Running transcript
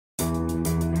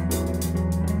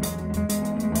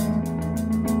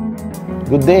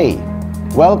Good day!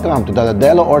 Welcome to the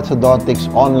Nadela Orthodontics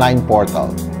online portal.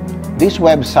 This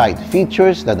website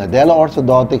features the Nadela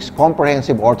Orthodontics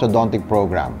Comprehensive Orthodontic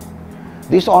Program.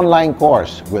 This online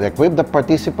course will equip the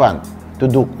participant to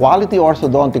do quality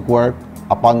orthodontic work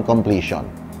upon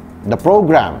completion. The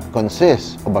program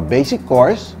consists of a basic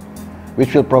course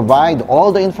which will provide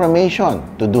all the information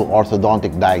to do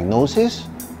orthodontic diagnosis,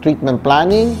 treatment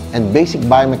planning, and basic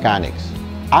biomechanics.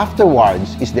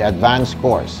 Afterwards is the advanced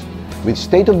course with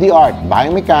state-of-the-art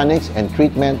biomechanics and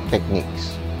treatment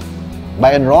techniques.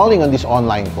 By enrolling on this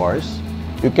online course,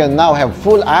 you can now have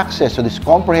full access to this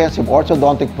comprehensive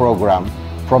orthodontic program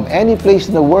from any place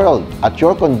in the world at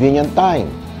your convenient time.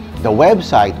 The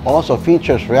website also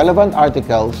features relevant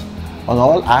articles on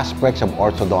all aspects of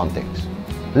orthodontics.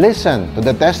 Listen to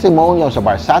the testimonials of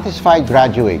our satisfied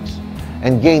graduates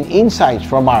and gain insights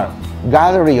from our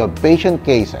gallery of patient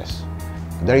cases.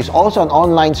 There is also an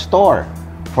online store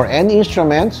for any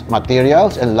instruments,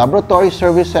 materials, and laboratory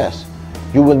services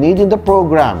you will need in the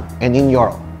program and in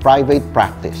your private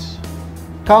practice.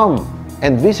 Come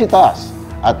and visit us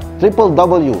at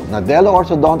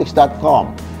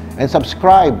www.nadelaorthodontics.com and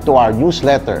subscribe to our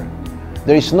newsletter.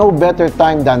 There is no better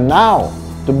time than now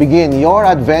to begin your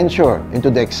adventure into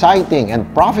the exciting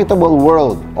and profitable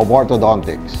world of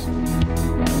orthodontics.